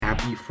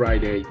Happy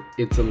Friday.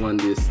 It's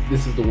Alundis.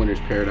 This is the Winner's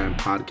Paradigm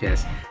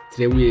Podcast.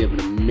 Today we have an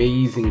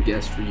amazing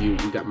guest for you.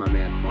 We got my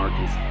man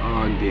Marques,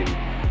 Ogden.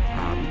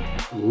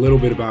 A little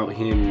bit about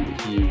him.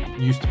 He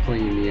used to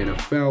play in the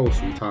NFL, so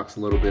he talks a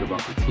little bit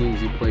about the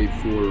teams he played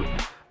for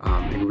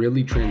and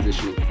really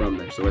transitioning from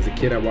there. So as a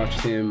kid, I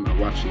watched him. I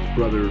watched his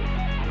brother.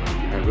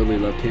 I really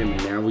loved him.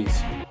 And now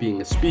he's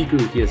being a speaker.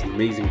 He has an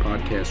amazing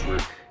podcast where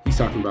he's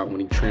talking about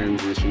when he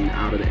transitioned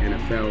out of the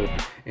NFL,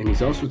 and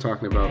he's also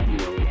talking about,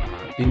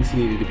 things he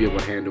needed to be able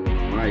to handle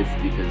in life,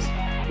 because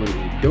when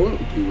we don't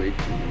do it,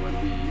 when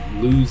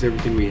we lose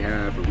everything we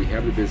have, or we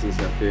have the business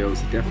that fails,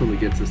 it definitely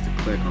gets us to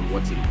click on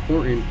what's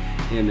important.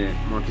 And that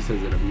Marques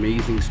has an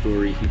amazing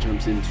story. He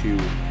jumps into,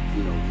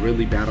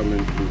 really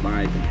battling through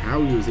life and how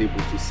he was able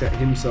to set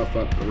himself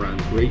up around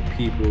great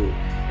people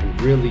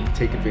and really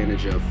take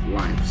advantage of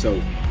life.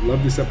 So,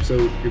 love this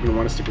episode. You're going to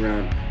want to stick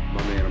around.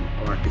 My man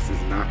Marques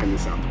is knocking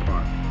this out the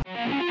park.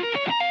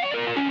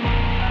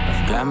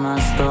 I've got my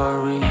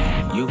story,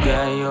 you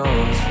got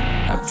yours.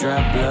 I've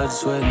dropped blood,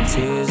 sweat, and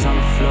tears on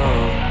the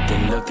floor.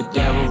 Then looked the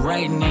devil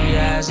right in the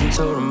eyes and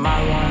told him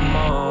I want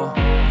more.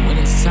 When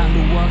it's time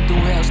to walk through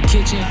Hell's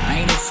Kitchen, I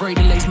ain't afraid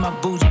to lace my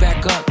boots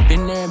back up.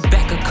 Been there and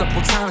back a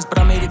couple times, but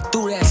I made it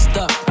through that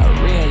stuff. I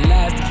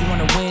realized if you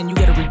wanna win, you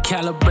gotta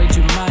recalibrate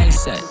your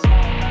mindset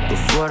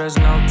before there's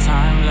no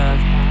time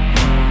left.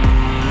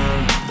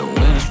 The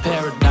winner's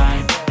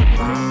paradigm.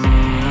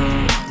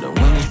 The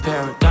winner's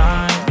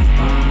paradigm.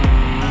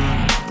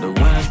 The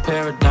winner's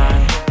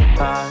paradigm.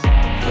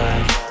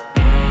 Podcast.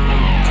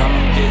 Come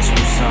and get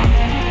you some.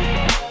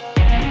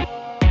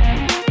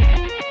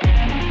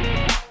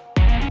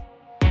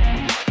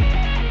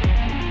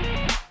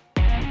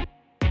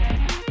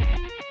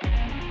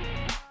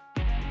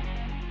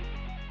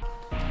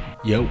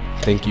 Yo,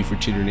 thank you for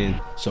tuning in.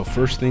 So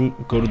first thing,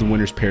 go to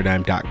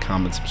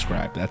thewinnersparadigm.com and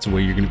subscribe. That's the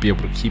way you're going to be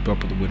able to keep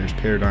up with the Winner's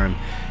Paradigm.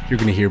 You're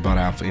going to hear about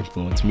Alpha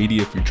Influence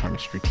Media if you're trying to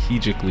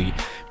strategically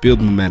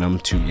build momentum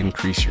to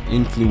increase your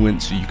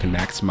influence so you can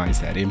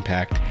maximize that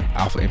impact.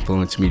 Alpha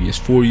Influence Media is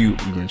for you.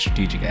 We run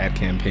strategic ad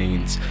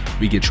campaigns.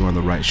 We get you on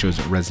the right shows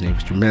that resonate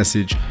with your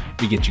message.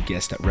 We get you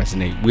guests that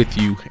resonate with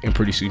you. And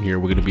pretty soon here,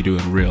 we're going to be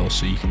doing Reels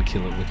so you can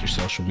kill it with your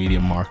social media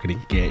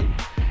marketing game.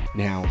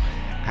 Now,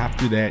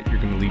 after that,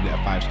 you're going to leave that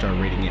 5-star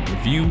rating and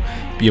review,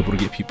 be able to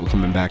get people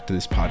coming back to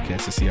this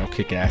podcast to see how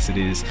kick-ass it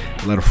is,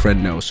 let a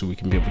friend know so we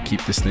can be able to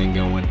keep this thing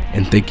going.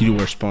 And thank you to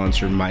our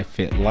sponsor,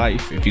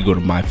 MyFitLife. If you go to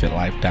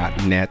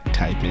myfitlife.net,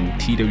 type in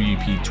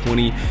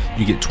TWP20,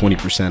 you get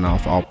 20%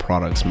 off all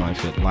products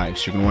MyFitLife.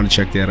 So you're going to want to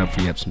check that out if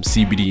you have some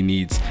CBD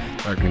needs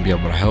that are going to be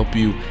able to help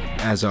you.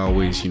 As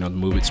always, the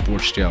Move It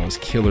Sports Gel is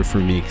killer for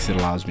me because it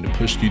allows me to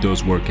push through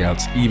those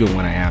workouts even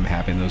when I am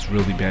having those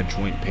really bad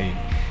joint pain,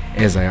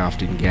 as I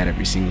often get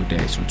every single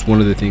day. So it's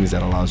one of the things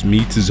that allows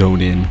me to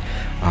zone in,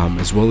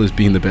 as well as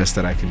being the best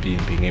that I can be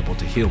and being able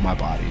to heal my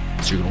body.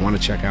 So you're going to want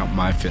to check out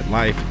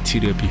MyFitLife at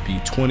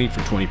TWP20 for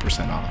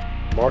 20% off.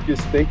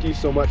 Marques, thank you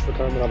so much for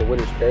coming on the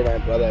Winner's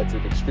Paradigm, brother. It's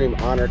an extreme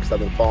honor because I've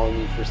been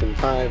following you for some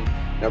time.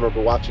 And I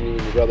remember watching you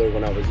and your brother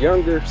when I was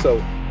younger.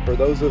 So for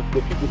those of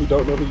the people who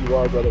don't know who you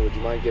are, brother, would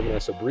you mind giving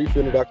us a brief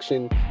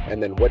introduction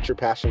and then what you're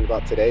passionate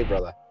about today,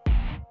 brother?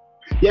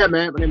 Yeah,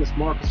 man. My name is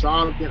Marques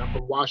Ogden. I'm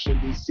from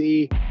Washington,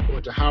 D.C. I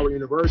went to Howard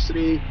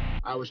University.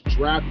 I was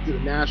drafted to the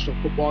National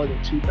Football League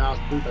in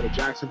 2003 by the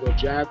Jacksonville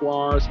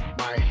Jaguars.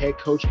 My head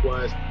coach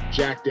was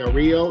Jack Del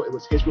Rio. It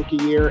was his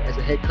rookie year as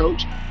a head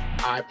coach.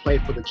 I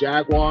played for the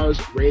Jaguars,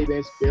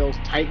 Ravens, Bills,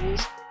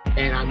 Titans,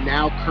 and I'm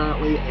now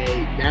currently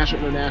a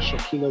national international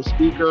keynote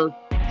speaker,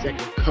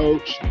 executive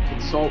coach,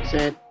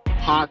 consultant,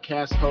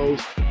 podcast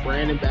host,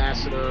 brand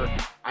ambassador.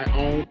 I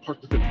own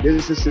different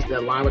businesses that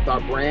align with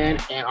our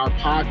brand, and our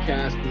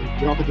podcast,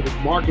 the Authentic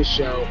Marques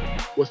Show,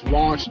 was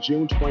launched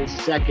June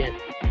 22nd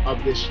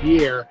of this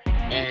year,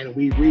 and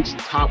we reached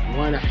the top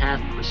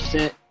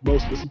 1.5%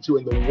 most listened to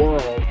in the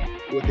world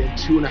within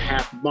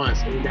 2.5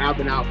 months. And we've now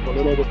been out for a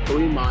little over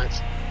 3 months.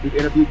 We've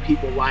interviewed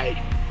people like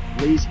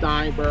Lee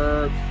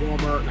Steinberg,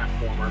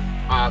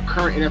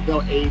 current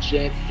NFL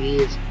agent.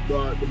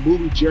 The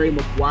movie Jerry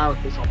Maguire was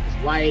based off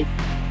his life.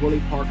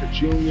 Willie Parker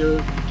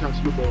Jr., two-time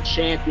Super Bowl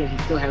champion. He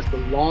still has the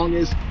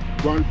longest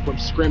run from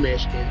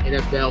scrimmage in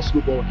NFL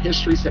Super Bowl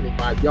history,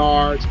 75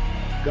 yards.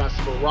 Gus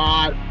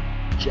Farad,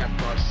 Jeff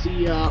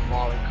Garcia,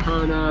 Marlon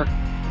Kerner.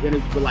 Then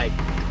it's like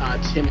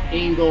Tim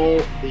Engel,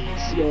 the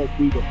CEO of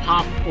Weaver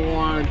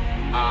Popcorn,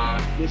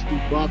 Misty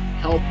Buck,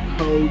 health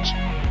coach,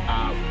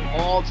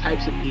 all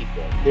types of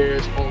people.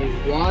 There's only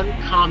one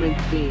common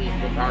theme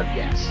with our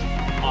guests: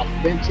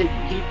 authentic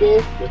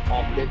people with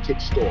authentic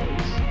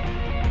stories.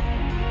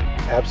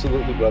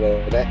 Absolutely, brother.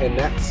 And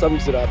that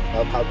sums it up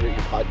of how great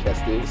your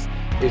podcast is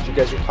you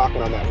guys are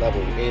talking on that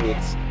level.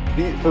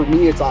 And for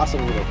me, it's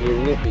awesome,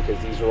 hearing it,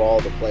 because these are all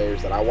the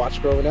players that I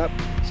watched growing up.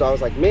 So I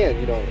was like, man,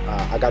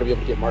 I got to be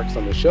able to get Marques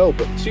on the show.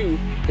 But two,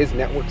 his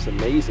network's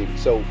amazing.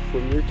 So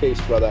from your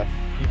case, brother,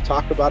 you've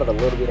talked about it a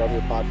little bit on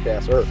your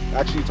podcast, or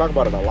actually you talk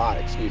about it a lot,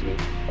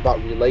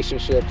 about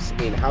relationships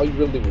and how you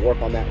really work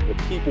on that with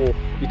people,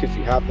 because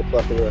you have the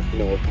plethora, of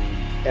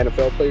the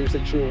NFL players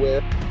that you were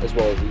with, as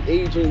well as the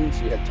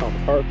agents. You had Tom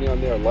McCarthy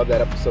on there. I love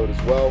that episode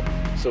as well.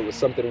 So it was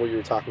something where you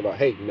were talking about,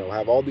 hey, I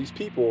have all these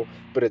people,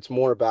 but it's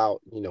more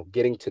about,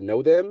 getting to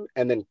know them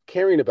and then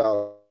caring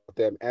about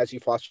them as you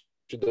foster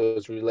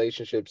those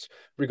relationships,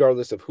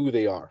 regardless of who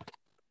they are.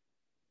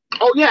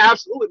 Oh yeah,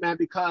 absolutely, man,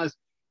 because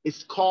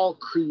it's called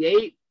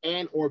create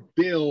and or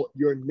build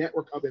your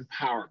network of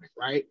empowerment,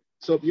 right?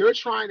 So if you're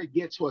trying to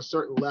get to a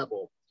certain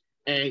level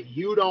and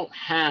you don't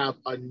have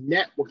a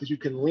network that you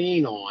can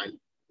lean on,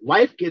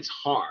 life gets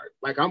hard.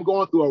 Like I'm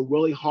going through a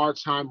really hard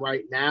time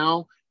right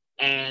now.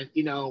 And,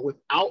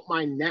 without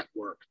my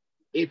network,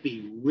 it'd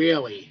be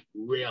really,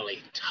 really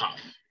tough,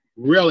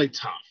 really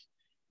tough.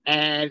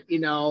 And,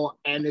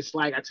 and it's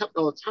like I tell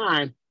people all the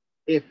time,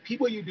 if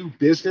people you do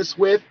business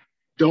with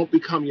don't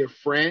become your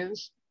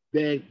friends,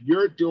 then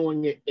you're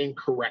doing it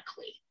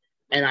incorrectly.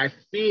 And I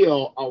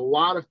feel a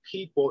lot of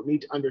people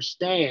need to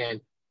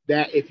understand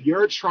that if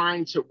you're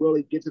trying to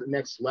really get to the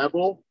next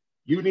level,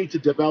 you need to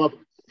develop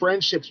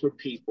friendships with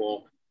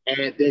people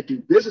and then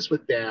do business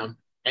with them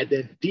and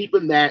then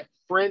deepen that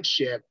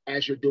friendship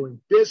as you're doing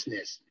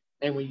business.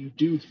 And when you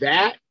do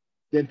that,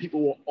 then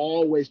people will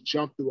always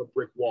jump through a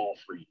brick wall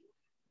for you.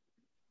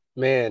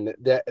 Man,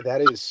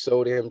 that is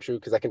so damn true,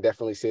 because I can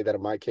definitely say that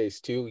in my case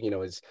too,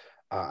 is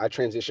I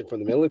transitioned from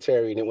the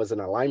military and it was an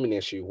alignment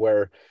issue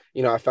where,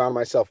 I found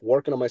myself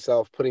working on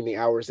myself, putting the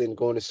hours in,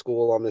 going to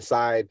school on the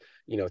side,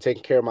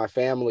 taking care of my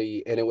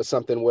family. And it was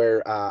something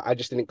where I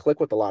just didn't click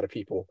with a lot of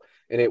people.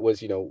 And it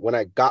was, when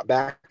I got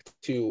back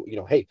to,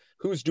 hey,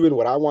 who's doing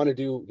what I want to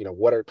do?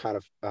 What are kind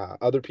of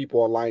other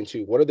people online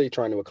to, what are they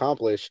trying to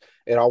accomplish?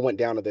 It all went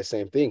down to the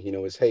same thing,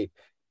 is, hey,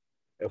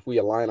 if we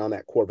align on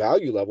that core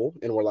value level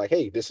and we're like,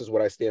 hey, this is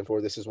what I stand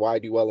for, this is why I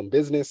do well in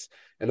business,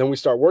 and then we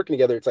start working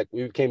together, it's like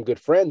we became good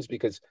friends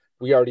because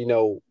we already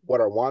know what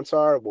our wants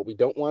are, what we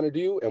don't want to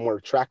do, and we're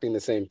attracting the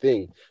same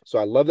thing. So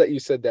I love that you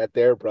said that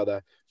there,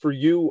 brother. For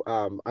you,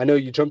 I know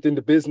you jumped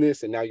into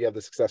business and now you have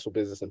the successful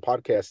business and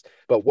podcast,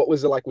 but what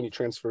was it like when you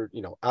transferred,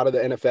 out of the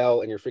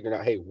NFL and you're figuring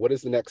out, hey, what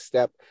is the next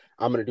step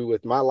I'm going to do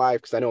with my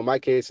life? Because I know in my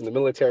case in the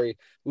military,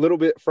 a little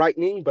bit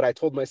frightening, but I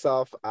told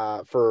myself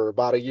for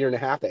about 1.5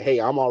 years that,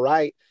 hey, I'm all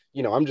right.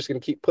 I'm just going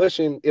to keep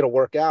pushing. It'll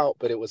work out.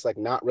 But it was like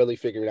not really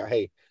figuring out,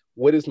 hey,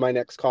 what is my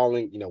next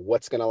calling?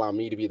 What's going to allow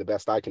me to be the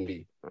best I can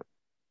be?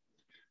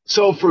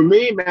 So for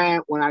me,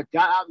 man, when I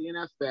got out of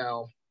the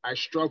NFL, I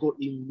struggled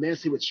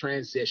immensely with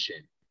transition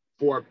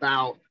for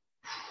about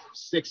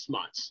 6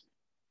 months.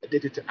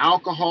 Addicted to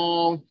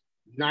alcohol,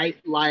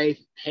 nightlife,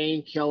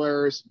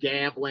 painkillers,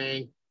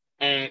 gambling.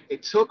 And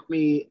it took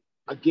me,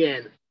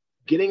 again,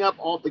 getting up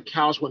off the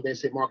couch one day and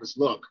say, Marcus,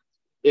 look,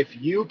 if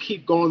you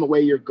keep going the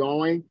way you're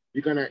going,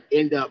 you're going to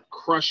end up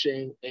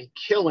crushing and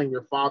killing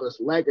your father's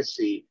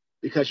legacy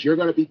because you're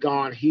going to be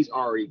gone. He's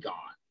already gone.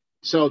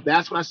 So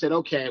that's when I said,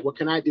 okay, what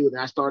can I do?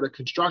 Then I started a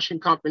construction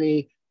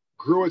company,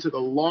 grew into the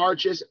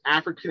largest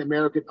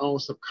African-American owned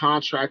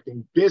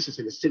subcontracting business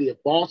in the city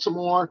of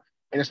Baltimore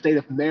and the state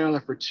of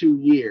Maryland for 2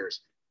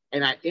 years.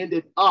 And I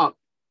ended up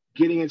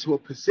getting into a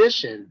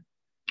position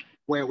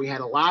where we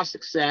had a lot of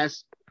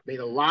success,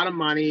 made a lot of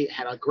money,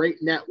 had a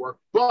great network,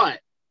 but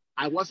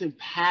I wasn't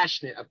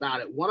passionate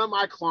about it. One of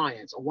my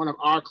clients, or one of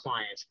our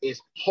clients,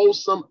 is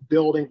Wholesome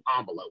Building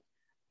Envelope.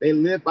 They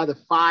live by the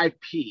 5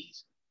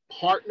 Ps: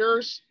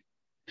 partners,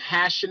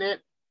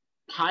 passionate,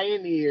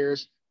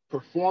 pioneers,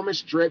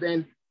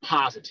 performance-driven,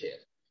 positive.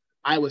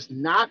 I was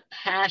not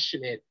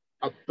passionate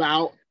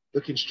about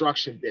the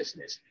construction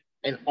business.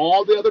 And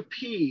all the other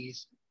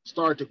P's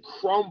started to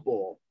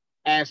crumble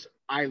as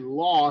I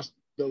lost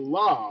the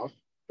love,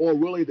 or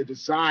really the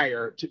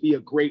desire, to be a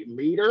great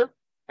leader.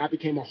 I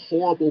became a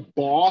horrible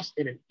boss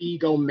and an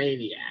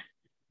egomaniac.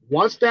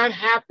 Once that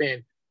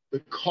happened, the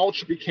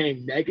culture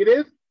became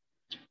negative,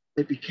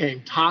 it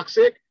became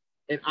toxic,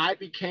 and I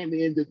became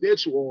the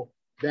individual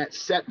that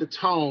set the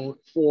tone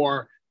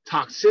for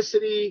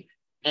toxicity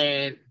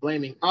and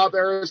blaming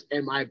others,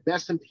 and my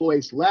best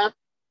employees left.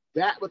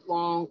 That,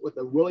 along with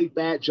a really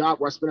bad job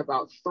where I spent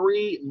about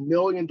 $3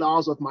 million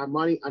of my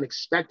money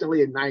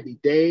unexpectedly in 90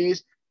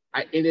 days,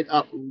 I ended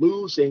up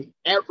losing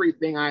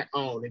everything I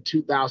owned in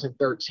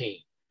 2013.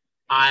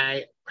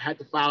 I had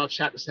to file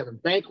Chapter 7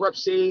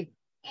 bankruptcy.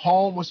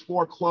 Home was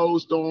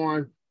foreclosed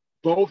on.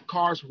 Both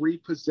cars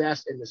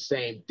repossessed in the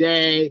same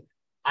day.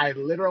 I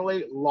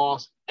literally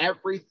lost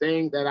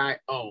everything that I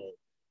owned,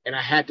 and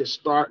I had to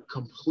start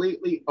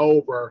completely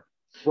over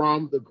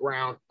from the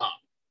ground up.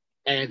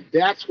 And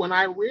that's when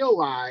I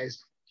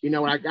realized, when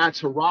I got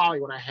to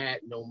Raleigh, when I had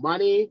no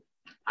money,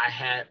 I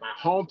had my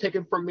home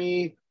taken from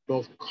me,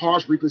 both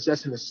cars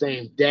repossessed in the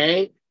same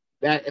day,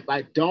 that if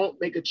I don't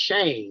make a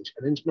change,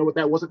 I didn't know what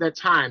that was at that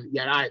time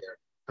yet either.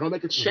 I don't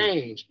make a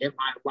change in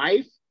my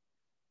life,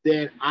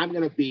 then I'm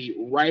going to be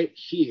right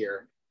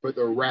here for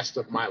the rest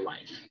of my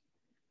life.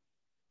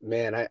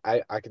 Man,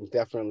 I can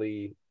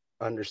definitely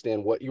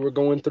understand what you were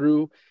going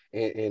through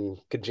and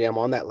could jam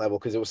on that level.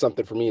 Cause it was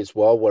something for me as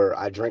well, where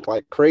I drank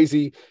like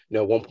crazy,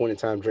 at one point in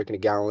time, drinking a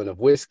gallon of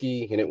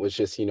whiskey, and it was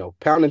just,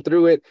 pounding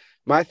through it.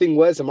 My thing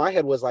was, in my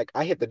head was like,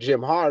 I hit the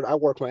gym hard. I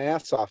work my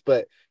ass off,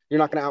 but you're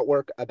not going to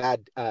outwork a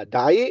bad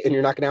diet, and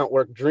you're not going to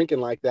outwork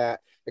drinking like that,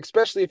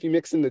 especially if you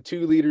mix in the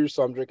 2 liters.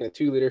 So I'm drinking a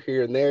 2 liter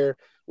here and there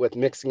with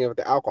mixing it with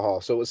the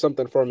alcohol. So it was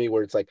something for me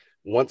where it's like,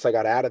 once I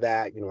got out of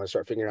that, I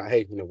start figuring out,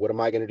 hey, what am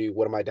I going to do?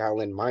 What am I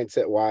dialing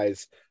mindset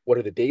wise? What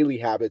are the daily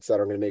habits that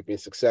are going to make me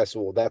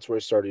successful? That's where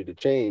it started to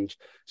change.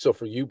 So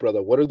for you,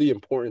 brother, what are the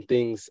important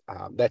things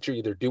that you're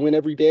either doing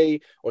every day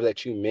or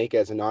that you make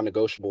as a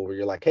non-negotiable, where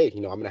you're like, hey,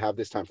 I'm going to have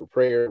this time for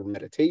prayer,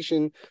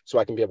 meditation, so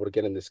I can be able to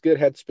get in this good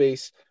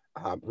headspace.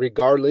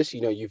 Regardless,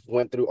 you've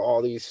went through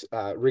all these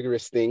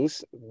rigorous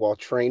things while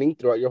training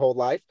throughout your whole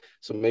life.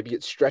 So maybe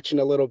it's stretching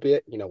a little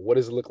bit. What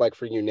does it look like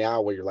for you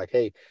now, where you're like,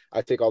 hey,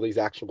 I take all these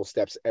actionable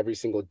steps every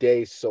single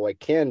day so I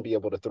can be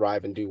able to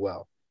thrive and do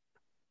well?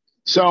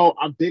 So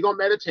I'm big on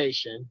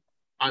meditation.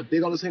 I'm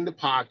big on listening to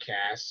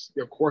podcasts.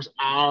 Of course,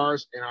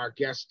 ours and our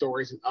guest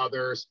stories and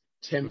others,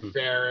 Tim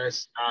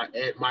Ferriss,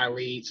 Ed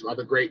Miley, some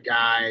other great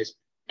guys.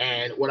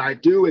 And what I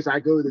do is I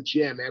go to the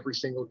gym every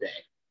single day.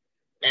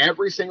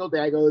 Every single day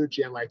I go to the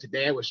gym. Like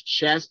today it was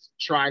chest,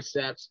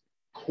 triceps,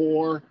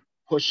 core,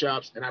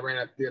 push-ups, and I ran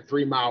a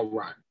 3-mile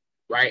run,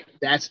 right?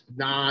 That's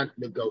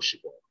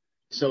non-negotiable.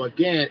 So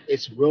again,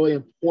 it's really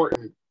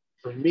important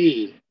for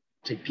me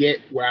to get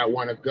where I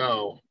want to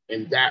go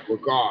in that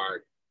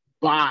regard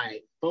by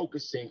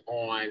focusing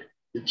on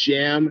the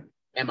gym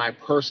and my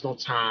personal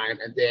time.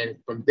 And then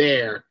from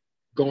there,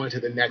 going to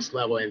the next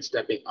level and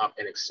stepping up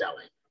and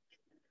excelling.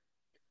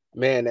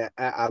 Man,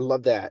 I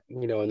love that,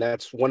 and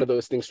that's one of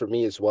those things for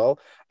me as well.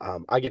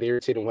 I get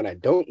irritated when I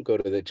don't go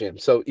to the gym.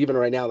 So even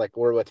right now, like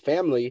we're with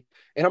family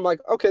and I'm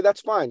like, okay,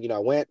 that's fine. I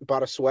went,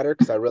 bought a sweater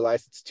because I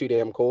realized it's too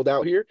damn cold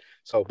out here.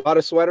 So bought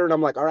a sweater and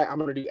I'm like, all right, I'm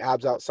going to do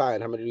abs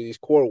outside. I'm going to do these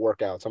core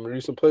workouts. I'm going to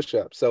do some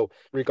push-ups. So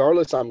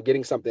regardless, I'm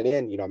getting something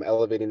in, I'm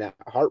elevating that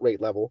heart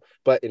rate level.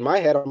 But in my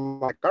head, I'm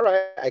like, all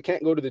right, I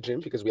can't go to the gym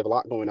because we have a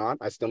lot going on.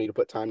 I still need to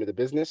put time to the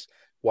business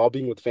while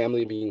being with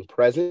family and being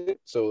present.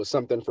 So it's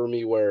something for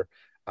me where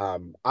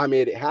I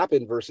made it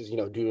happen versus,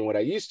 doing what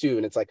I used to.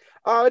 And it's like,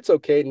 oh, it's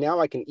okay. Now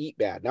I can eat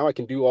bad. Now I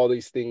can do all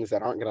these things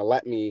that aren't going to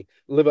let me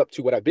live up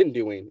to what I've been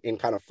doing and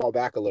kind of fall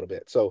back a little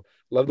bit. So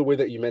love the way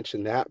that you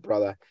mentioned that,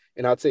 brother.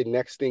 And I'd say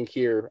next thing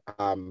here,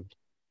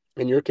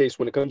 in your case,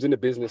 when it comes into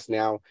business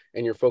now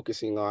and you're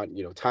focusing on,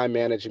 time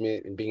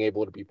management and being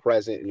able to be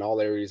present in all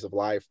areas of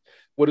life,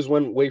 what is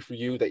one way for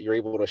you that you're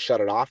able to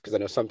shut it off? Because I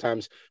know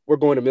sometimes we're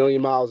going a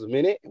million miles a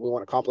minute and we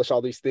want to accomplish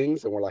all these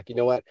things. And we're like, you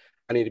know what?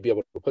 I need to be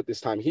able to put this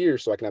time here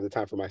so I can have the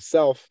time for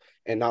myself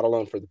and not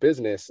alone for the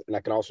business. And I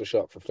can also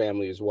show up for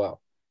family as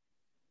well.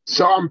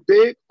 So I'm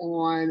big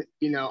on,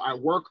 I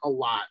work a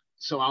lot.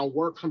 So I'll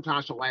work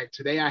sometimes till like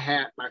today I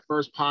had my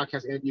first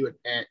podcast interview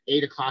at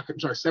 8 o'clock, I'm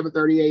sorry,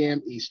 7:30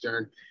 a.m.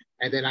 Eastern.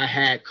 And then I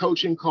had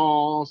coaching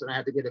calls and I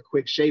had to get a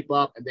quick shape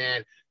up. And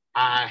then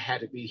I had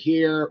to be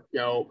here,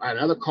 I had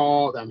another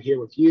call that I'm here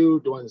with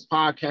you doing this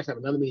podcast. I have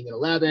another meeting at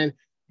 11,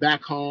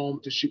 back home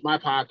to shoot my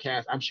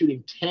podcast. I'm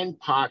shooting 10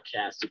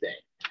 podcasts today,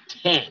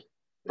 10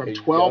 from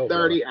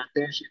 12:30. I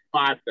finish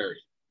at 5:30,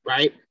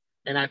 right?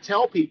 And I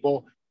tell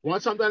people,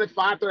 once I'm done at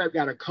 5:30, I've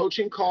got a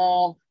coaching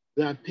call.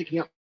 Then I'm picking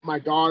up my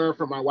daughter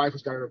from my wife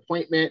who's got an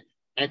appointment.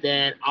 And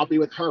then I'll be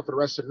with her for the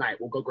rest of the night.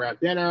 We'll go grab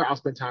dinner. I'll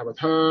spend time with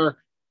her.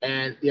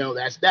 And,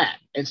 that's that.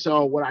 And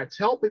so what I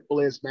tell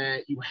people is,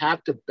 man, you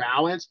have to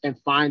balance and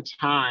find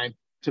time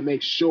to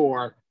make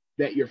sure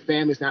that your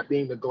family's not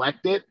being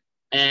neglected.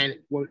 And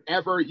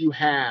whenever you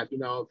have,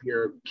 if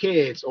your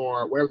kids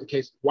or whatever the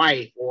case,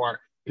 wife, or,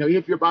 even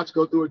if you're about to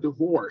go through a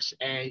divorce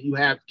and you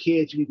have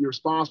kids you need to be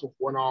responsible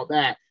for and all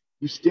that,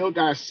 you still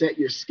got to set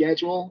your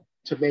schedule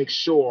to make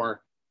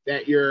sure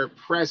that you're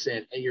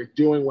present and you're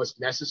doing what's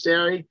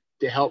necessary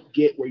to help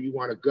get where you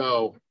want to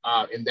go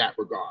in that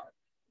regard.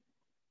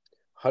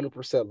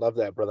 100% love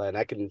that, brother. And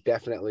I can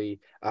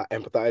definitely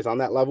empathize on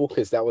that level,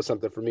 because that was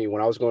something for me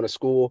when I was going to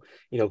school,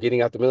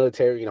 getting out the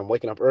military, I'm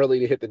waking up early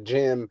to hit the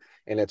gym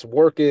and it's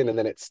working. And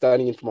then it's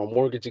studying for my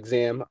mortgage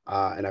exam.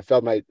 And I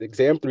failed my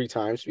exam 3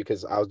 times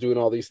because I was doing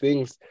all these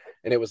things.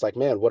 And it was like,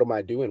 man, what am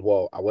I doing?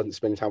 Well, I wasn't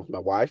spending time with my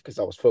wife because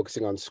I was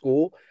focusing on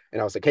school. And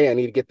I was like, hey, I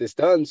need to get this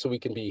done so we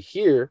can be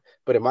here.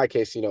 But in my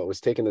case, it was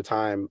taking the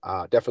time,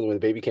 definitely when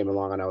the baby came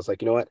along. And I was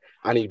like, you know what?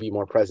 I need to be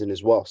more present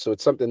as well. So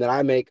it's something that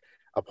I make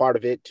a part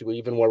of it, to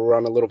even where we're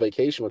on a little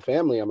vacation with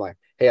family. I'm like,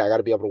 hey, I got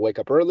to be able to wake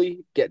up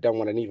early, get done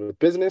what I need with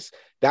business.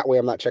 That way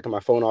I'm not checking my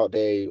phone all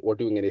day or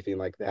doing anything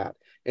like that.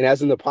 And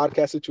as in the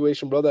podcast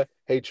situation, brother,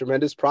 hey,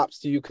 tremendous props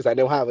to you, because I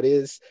know how it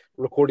is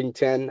recording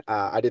 10.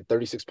 I did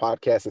 36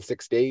 podcasts in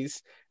 6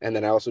 days. And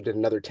then I also did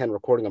another 10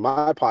 recording of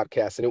my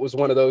podcast. And it was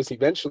one of those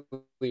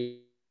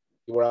eventually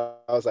where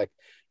I was like,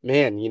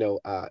 man,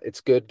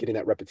 it's good getting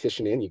that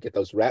repetition in. You get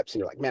those reps and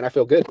you're like, man, I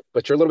feel good,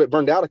 but you're a little bit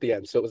burned out at the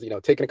end. So it was,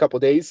 taking a couple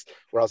of days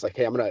where I was like,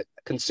 hey, I'm going to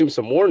consume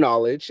some more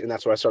knowledge. And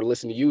that's where I started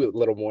listening to you a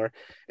little more.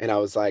 And I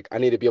was like, I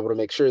need to be able to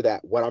make sure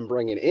that what I'm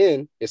bringing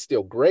in is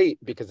still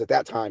great, because at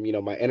that time,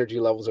 my energy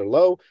levels are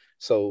low.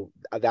 So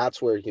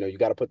that's where, you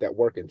got to put that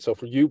work in. So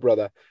for you,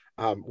 brother,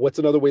 what's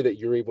another way that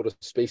you're able to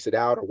space it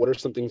out, or what are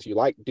some things you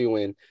like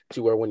doing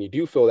to where when you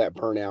do feel that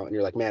burnout and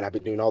you're like, man, I've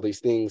been doing all these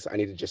things, I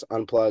need to just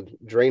unplug,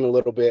 drain a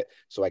little bit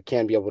so I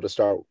can be able to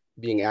start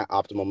being at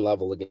optimum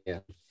level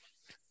again?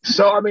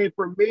 So, I mean,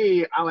 for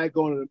me, I like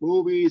going to the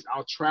movies.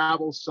 I'll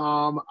travel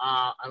some.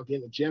 I'm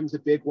getting the gym's a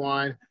big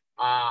one.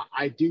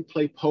 I do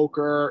play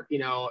poker.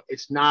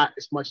 It's not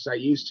as much as I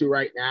used to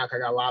right now, 'cause I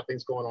got a lot of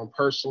things going on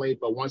personally.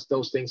 But once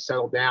those things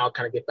settle down, I'll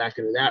kind of get back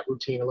into that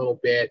routine a little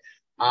bit.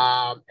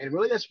 And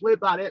really, that's really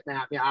about it, man.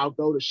 I mean, I'll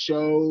go to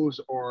shows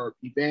or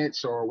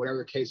events or whatever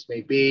the case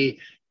may be.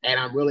 And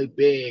I'm really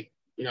big,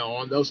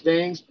 on those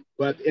things.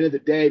 But at the end of the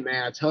day,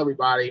 man, I tell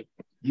everybody,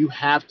 you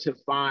have to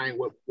find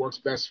what works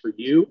best for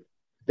you.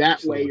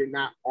 That way Absolutely. you're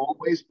not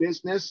always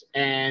business,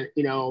 and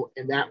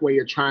and that way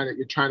you're trying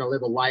to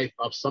live a life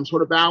of some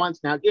sort of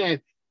balance. Now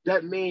again,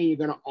 doesn't mean you're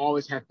going to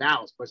always have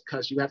balance, but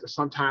because you have to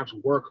sometimes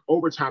work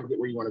overtime to get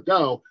where you want to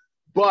go.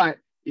 But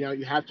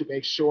you have to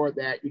make sure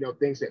that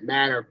things that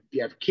matter, if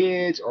you have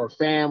kids or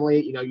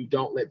family, you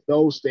don't let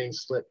those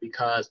things slip,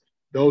 because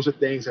those are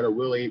things that are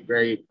really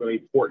very, really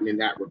important in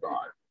that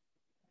regard.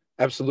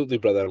 Absolutely,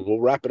 brother. And we'll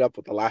wrap it up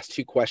with the last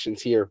two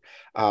questions here.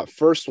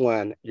 First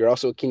one, you're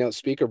also a keynote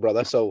speaker,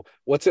 brother. So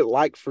what's it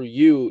like for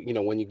you,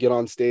 when you get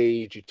on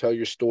stage, you tell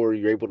your story,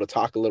 you're able to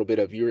talk a little bit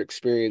of your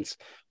experience,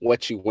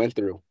 what you went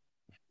through?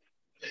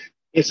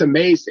 It's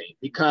amazing,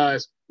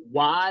 because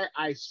why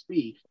I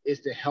speak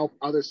is to help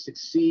others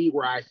succeed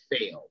where I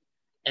failed.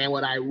 And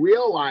what I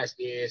realize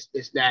is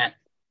that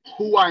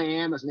who I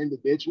am as an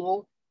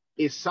individual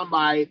is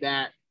somebody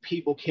that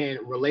people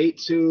can relate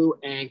to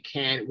and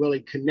can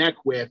really connect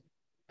with,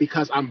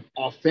 because I'm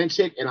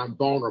authentic and I'm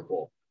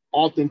vulnerable.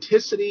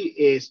 Authenticity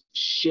is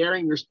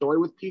sharing your story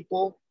with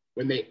people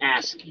when they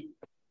ask you.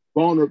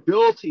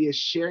 Vulnerability is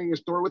sharing your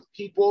story with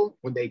people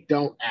when they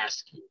don't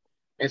ask you.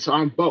 And so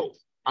I'm both.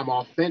 I'm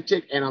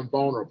authentic and I'm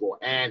vulnerable.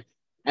 And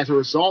as a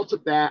result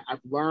of that,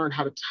 I've learned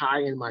how to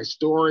tie in my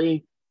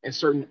story and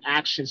certain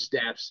action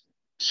steps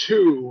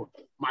to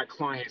my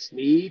clients'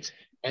 needs.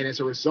 And as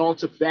a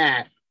result of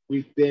that,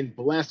 we've been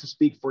blessed to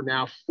speak for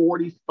now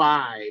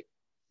 45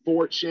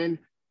 Fortune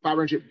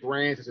 500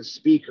 brands as a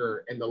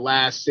speaker in the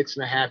last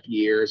 6.5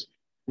 years.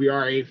 We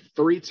are a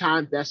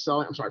four-time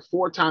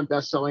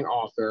best-selling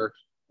author.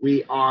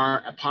 We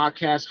are a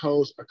podcast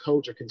host, a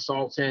coach, a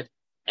consultant,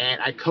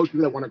 and I coach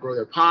people that want to grow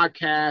their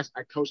podcast.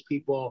 I coach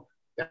people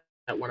that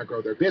want to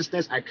grow their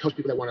business. I coach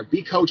people that want to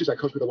be coaches. I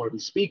coach people that want to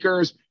be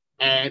speakers.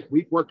 And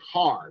we've worked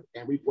hard,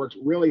 and we've worked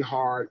really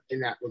hard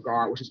in that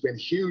regard, which has been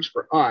huge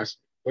for us.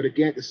 But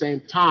again, at the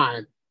same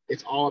time,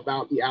 it's all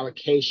about the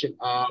allocation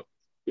of,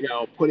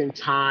 putting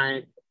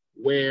time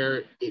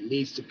where it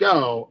needs to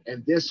go.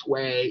 And this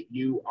way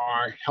you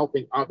are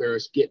helping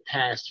others get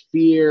past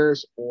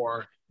fears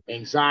or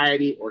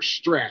anxiety or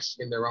stress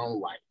in their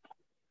own life.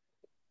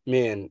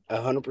 Man,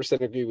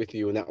 100% agree with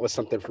you. And that was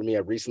something for me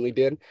I recently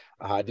did.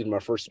 I did my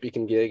first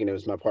speaking gig, and it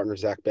was my partner,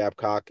 Zach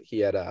Babcock. He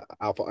had a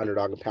Alpha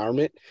Underdog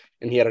Empowerment,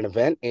 and he had an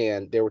event,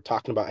 and they were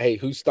talking about, hey,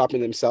 who's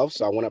stopping themselves?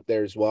 So I went up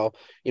there as well,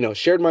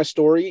 shared my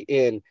story.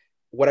 And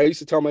what I used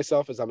to tell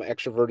myself is I'm an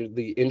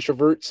extrovertedly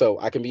introvert, so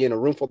I can be in a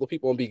room full of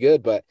people and be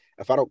good. But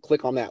if I don't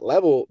click on that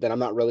level, then I'm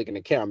not really going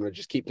to care. I'm going to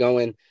just keep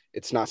going.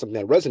 It's not something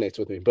that resonates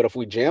with me. But if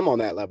we jam on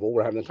that level,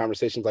 we're having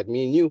conversations like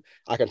me and you,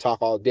 I can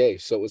talk all day.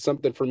 So it was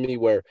something for me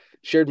where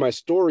shared my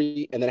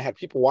story, and then I had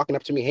people walking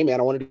up to me, hey man,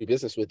 I want to do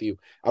business with you.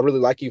 I really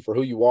like you for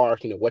who you are,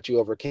 what you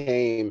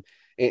overcame,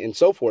 and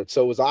so forth.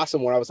 So it was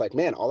awesome where I was like,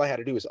 man, all I had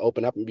to do was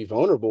open up and be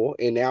vulnerable.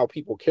 And now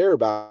people care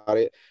about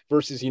it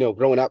versus,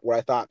 growing up where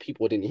I thought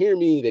people didn't hear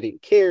me, they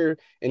didn't care.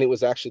 And it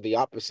was actually the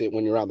opposite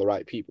when you're around the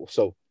right people.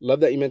 So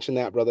love that you mentioned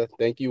that, brother.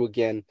 Thank you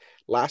again.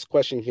 Last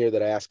question here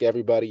that I ask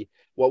everybody.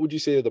 What would you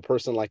say to the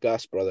person like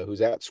us, brother,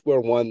 who's at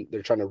square one?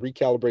 They're trying to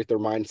recalibrate their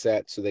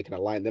mindset so they can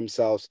align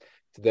themselves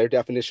to their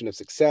definition of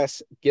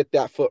success, get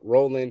that foot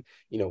rolling,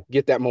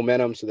 get that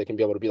momentum so they can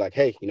be able to be like,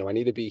 hey, I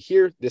need to be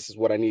here. This is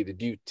what I need to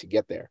do to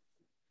get there.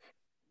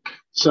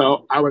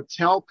 So I would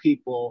tell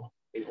people,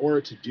 in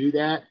order to do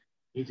that,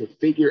 you need to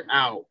figure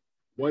out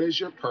what is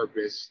your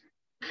purpose,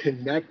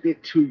 connect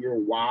it to your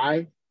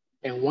why.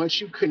 And once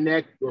you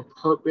connect your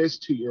purpose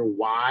to your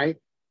why,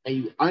 and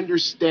you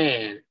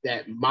understand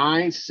that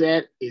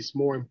mindset is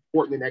more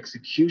important than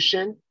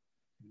execution,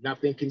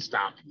 nothing can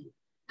stop you.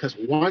 Because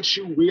once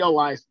you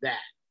realize that,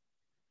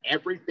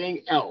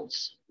 everything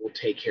else will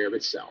take care of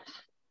itself.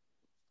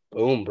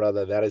 Boom,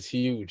 brother. That is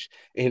huge.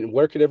 And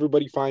where could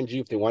everybody find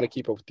you if they want to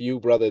keep up with you,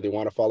 brother? They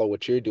want to follow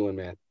what you're doing,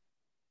 man.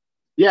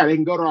 Yeah, they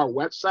can go to our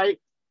website,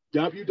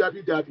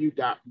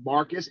 www.marques,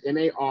 Marques,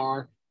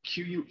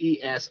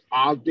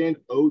 Ogden,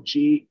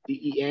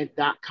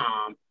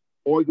 Ogden.com.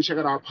 or you can check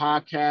out our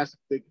podcast,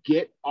 The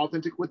Get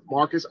Authentic with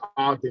Marques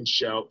Ogden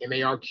Show,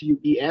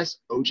 Marques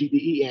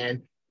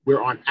Ogden.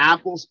 We're on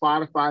Apple,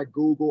 Spotify,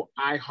 Google,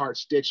 iHeart,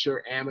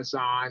 Stitcher,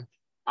 Amazon.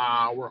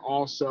 We're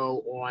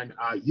also on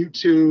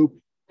YouTube.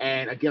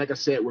 And again, like I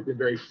said, we've been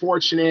very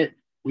fortunate.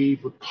 We've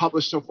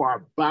published so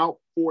far about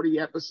 40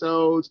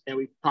 episodes, and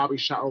we've probably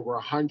shot over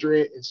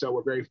 100. And so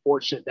we're very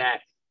fortunate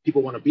that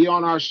people want to be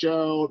on our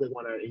show. They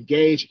want to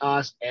engage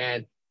us.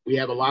 And we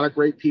have a lot of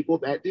great people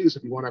that do. So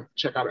if you want to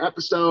check out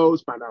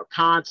episodes, find out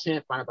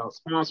content, find out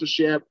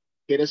sponsorship,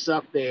 hit us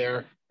up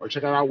there or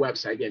check out our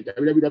website. Again,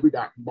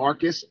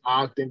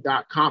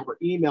 www.marquesogden.com, or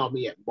email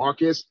me at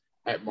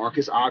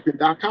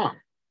marcus@marquesogden.com.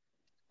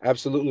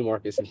 Absolutely,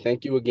 Marques. And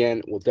thank you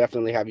again. We'll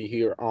definitely have you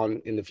here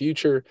on in the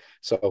future.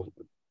 So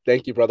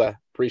thank you, brother.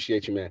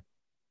 Appreciate you, man.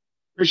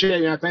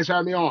 Appreciate it, man. Thanks for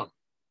having me on.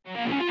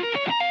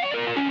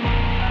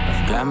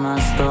 I've got my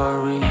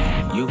story,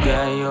 you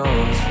got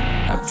yours.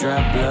 I've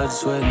dropped blood,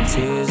 sweat, and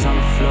tears on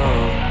the floor.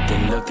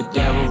 Then looked the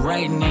devil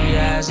right in the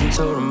eyes and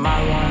told him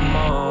I want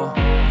more.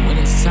 When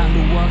it's time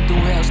to walk through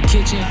Hell's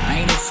Kitchen, I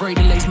ain't afraid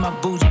to lace my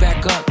boots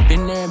back up.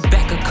 Been there and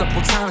back a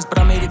couple times, but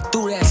I made it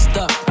through that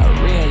stuff. I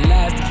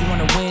realized if you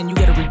wanna win, you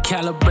gotta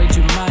recalibrate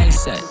your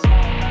mindset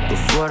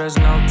before there's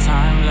no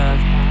time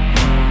left.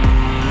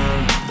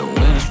 The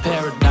winner's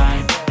paradise.